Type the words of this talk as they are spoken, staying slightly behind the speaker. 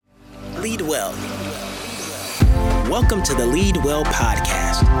Lead Well. Welcome to the Lead Well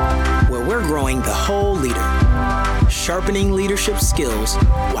podcast, where we're growing the whole leader, sharpening leadership skills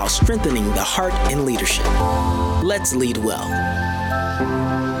while strengthening the heart in leadership. Let's lead well.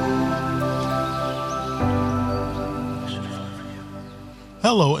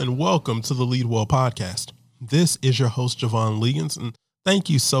 Hello and welcome to the Lead Well podcast. This is your host, Javon Liggins, and thank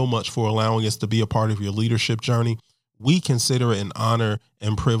you so much for allowing us to be a part of your leadership journey. We consider it an honor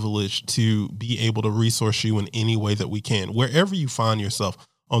and privilege to be able to resource you in any way that we can, wherever you find yourself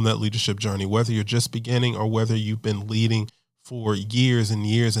on that leadership journey, whether you're just beginning or whether you've been leading for years and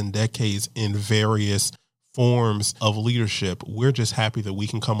years and decades in various forms of leadership. We're just happy that we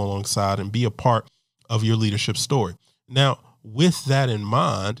can come alongside and be a part of your leadership story. Now, with that in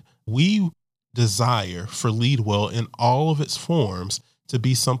mind, we desire for Lead Well in all of its forms to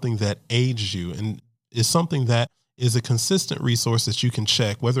be something that aids you and is something that is a consistent resource that you can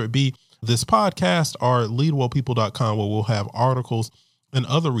check, whether it be this podcast or leadwellpeople.com, where we'll have articles and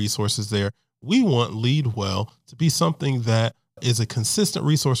other resources there. We want Lead Well to be something that is a consistent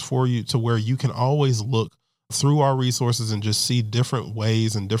resource for you, to where you can always look through our resources and just see different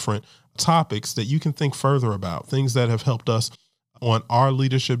ways and different topics that you can think further about, things that have helped us on our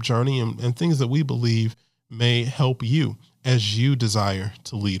leadership journey and things that we believe may help you as you desire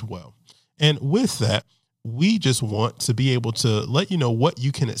to lead well. And with that, we just want to be able to let you know what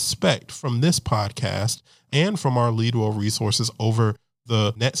you can expect from this podcast and from our Lead Well resources over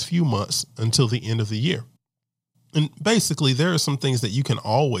the next few months until the end of the year. And basically, there are some things that you can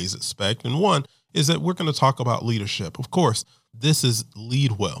always expect. And one is that we're going to talk about leadership. Of course, this is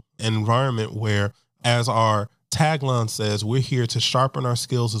Lead Well, an environment where, as our tagline says, we're here to sharpen our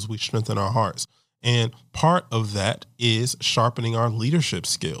skills as we strengthen our hearts. And part of that is sharpening our leadership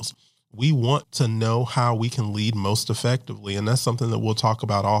skills. We want to know how we can lead most effectively. And that's something that we'll talk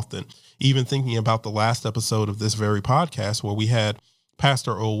about often. Even thinking about the last episode of this very podcast, where we had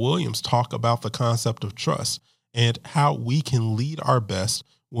Pastor Earl Williams talk about the concept of trust and how we can lead our best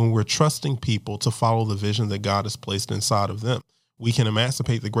when we're trusting people to follow the vision that God has placed inside of them. We can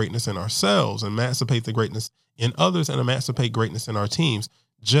emancipate the greatness in ourselves, emancipate the greatness in others, and emancipate greatness in our teams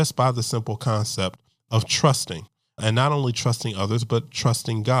just by the simple concept of trusting. And not only trusting others, but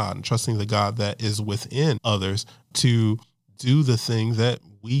trusting God and trusting the God that is within others to do the thing that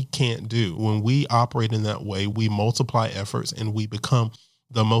we can't do. When we operate in that way, we multiply efforts and we become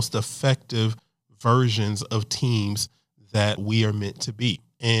the most effective versions of teams that we are meant to be.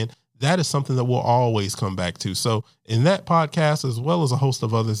 And that is something that we'll always come back to. So in that podcast, as well as a host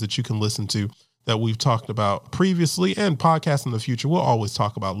of others that you can listen to that we've talked about previously and podcasts in the future, we'll always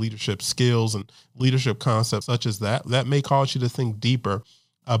talk about leadership skills and leadership concepts such as that. That may cause you to think deeper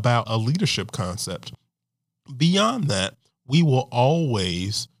about a leadership concept. Beyond that, we will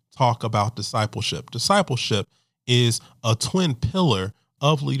always talk about discipleship. Discipleship is a twin pillar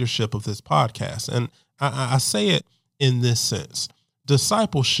of leadership of this podcast. And I say it in this sense.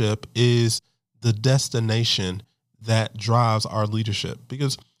 Discipleship is the destination that drives our leadership,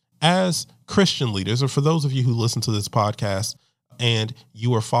 because as Christian leaders, or for those of you who listen to this podcast and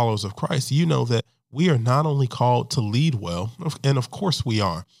you are followers of Christ, you know that we are not only called to lead well, and of course we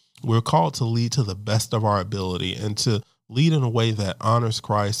are, we're called to lead to the best of our ability and to lead in a way that honors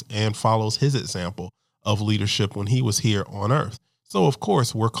Christ and follows his example of leadership when he was here on earth. So of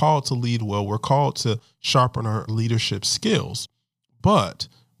course, we're called to lead well. We're called to sharpen our leadership skills. But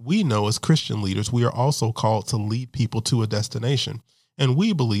we know as Christian leaders, we are also called to lead people to a destination. And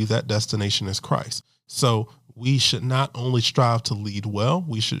we believe that destination is Christ. So we should not only strive to lead well,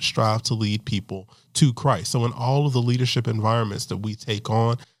 we should strive to lead people to Christ. So in all of the leadership environments that we take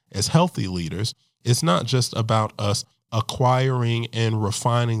on as healthy leaders, it's not just about us acquiring and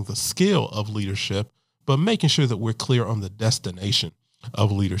refining the skill of leadership, but making sure that we're clear on the destination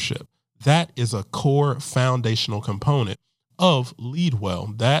of leadership. That is a core foundational component of Lead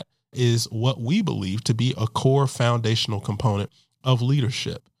Well. That is what we believe to be a core foundational component of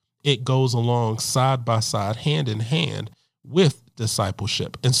leadership. It goes along side by side, hand in hand with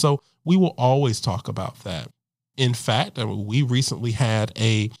discipleship. And so we will always talk about that. In fact, we recently had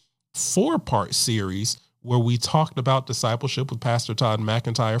a 4-part series where we talked about discipleship with Pastor Todd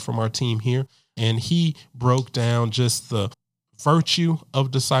McIntyre from our team here. And he broke down just the virtue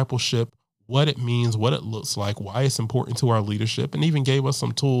of discipleship, what it means, what it looks like, why it's important to our leadership, and even gave us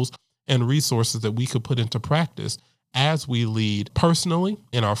some tools and resources that we could put into practice as we lead personally,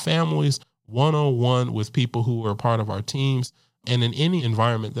 in our families, one-on-one with people who are part of our teams, and in any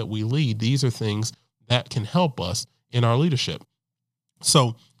environment that we lead. These are things that can help us in our leadership.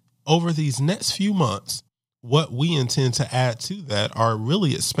 So over these next few months, what we intend to add to that or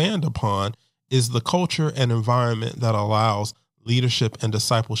really expand upon is the culture and environment that allows leadership and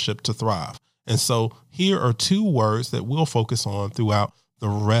discipleship to thrive. And so here are two words that we'll focus on throughout the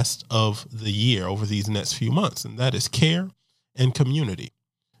rest of the year over these next few months, and that is care and community.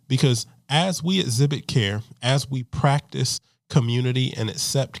 Because as we exhibit care, as we practice community and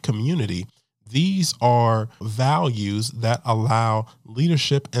accept community, these are values that allow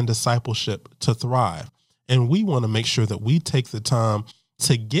leadership and discipleship to thrive. And we want to make sure that we take the time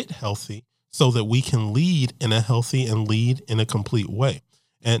to get healthy so that we can lead in a healthy and lead in a complete way.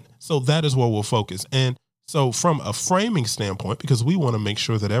 And so that is where we'll focus. And so from a framing standpoint, because we want to make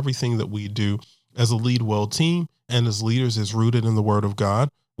sure that everything that we do as a Lead Well team and as leaders is rooted in the Word of God,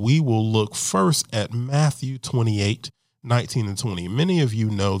 we will look first at Matthew 28:19 and 20. Many of you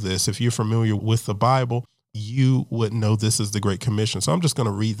know this. If you're familiar with the Bible, you would know this is the Great Commission. So I'm just going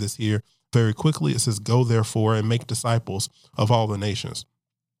to read this here very quickly. It says, "Go therefore and make disciples of all the nations,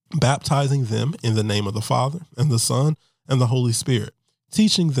 baptizing them in the name of the Father and the Son and the Holy Spirit,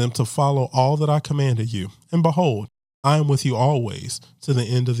 teaching them to follow all that I commanded you. And behold, I am with you always to the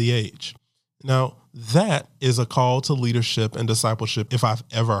end of the age." Now, that is a call to leadership and discipleship if I've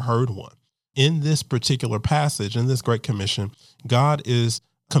ever heard one. In this particular passage, in this Great Commission, God is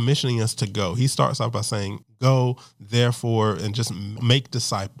commissioning us to go. He starts off by saying, "Go, therefore, and just make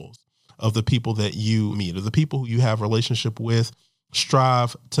disciples of the people that you meet, of the people who you have relationship with.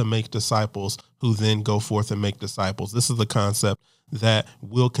 Strive to make disciples who then go forth and make disciples." This is the concept that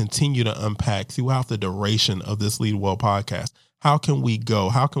we'll continue to unpack throughout the duration of this Lead Well podcast. How can we go?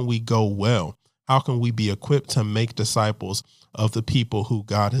 How can we go well? How can we be equipped to make disciples of the people who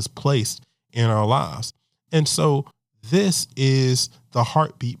God has placed in our lives? And so this is the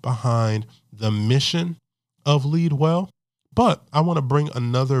heartbeat behind the mission of Lead Well. But I want to bring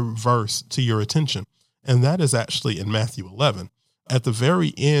another verse to your attention, and that is actually in Matthew 11. At the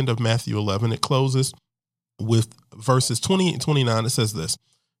very end of Matthew 11, it closes with verses 28 and 29. It says this,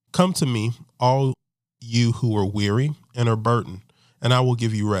 "Come to me, all you who are weary and are burdened, and I will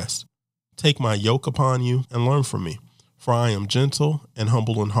give you rest. Take my yoke upon you and learn from me, for I am gentle and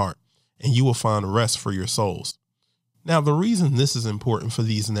humble in heart, and you will find rest for your souls." Now, the reason this is important for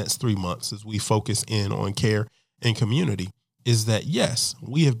these next 3 months as we focus in on care and community is that, yes,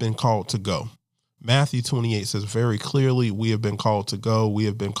 we have been called to go. Matthew 28 says very clearly, we have been called to go. We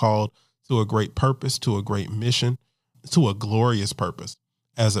have been called to a great purpose, to a great mission, to a glorious purpose,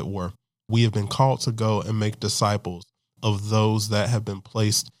 as it were. We have been called to go and make disciples of those that have been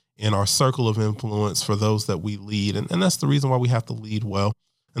placed in our circle of influence, for those that we lead. And that's the reason why we have to lead well.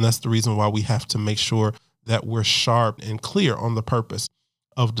 And that's the reason why we have to make sure that we're sharp and clear on the purpose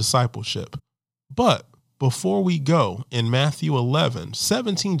of discipleship. But before we go, in Matthew 11,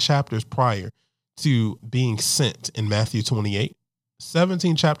 17 chapters prior to being sent in Matthew 28,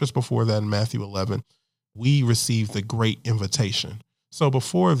 17 chapters before that in Matthew 11, we received the great invitation. So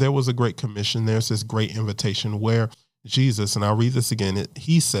before there was a great commission, there's this great invitation where Jesus, and I'll read this again,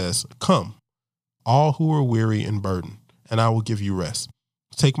 he says, "Come, all who are weary and burdened, and I will give you rest.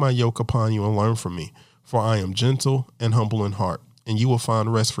 Take my yoke upon you and learn from me, for I am gentle and humble in heart, and you will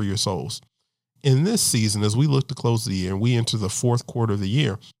find rest for your souls." In this season, as we look to close the year and we enter the fourth quarter of the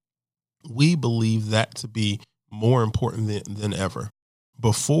year, we believe that to be more important than ever.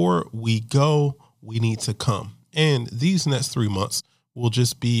 Before we go, we need to come. And these next 3 months will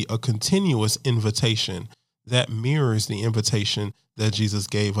just be a continuous invitation that mirrors the invitation that Jesus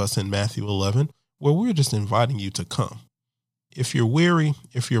gave us in Matthew 11, where we're just inviting you to come. If you're weary,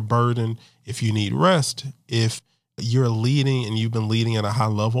 if you're burdened, if you need rest, if you're leading and you've been leading at a high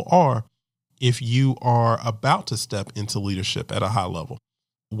level, or if you are about to step into leadership at a high level,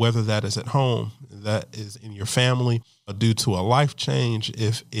 whether that is at home, that is in your family, due to a life change,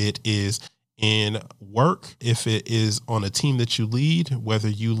 if it is in work, if it is on a team that you lead, whether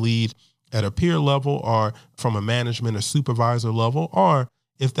you lead at a peer level or from a management or supervisor level, or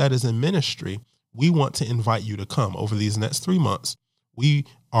if that is in ministry, we want to invite you to come over these next 3 months. We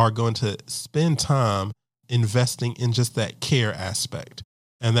are going to spend time investing in just that care aspect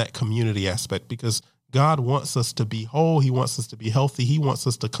and that community aspect, because God wants us to be whole. He wants us to be healthy. He wants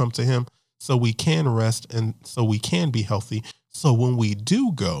us to come to him so we can rest and so we can be healthy. So when we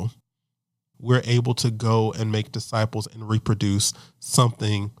do go, we're able to go and make disciples and reproduce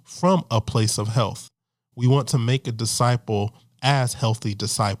something from a place of health. We want to make a disciple as healthy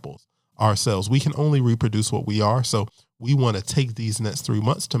disciples ourselves. We can only reproduce what we are. So we want to take these next 3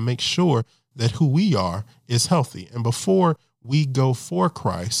 months to make sure that who we are is healthy. And before we go for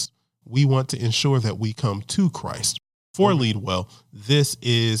Christ, we want to ensure that we come to Christ. For Lead Well, this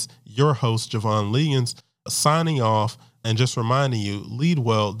is your host, Javon Liggins. signing off and just reminding you, Lead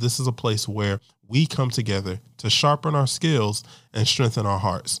Well, this is a place where we come together to sharpen our skills and strengthen our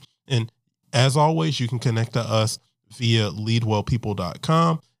hearts. And as always, you can connect to us via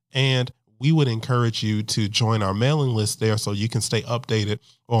leadwellpeople.com, and we would encourage you to join our mailing list there so you can stay updated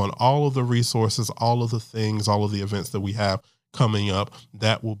on all of the resources, all of the things, all of the events that we have coming up.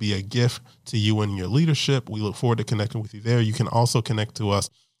 That will be a gift to you and your leadership. We look forward to connecting with you there. You can also connect to us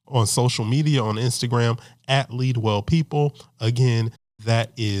on social media, on Instagram at LeadWellPeople. Again,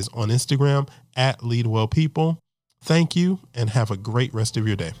 that is on Instagram at LeadWellPeople. Thank you and have a great rest of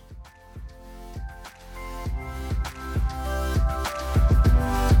your day.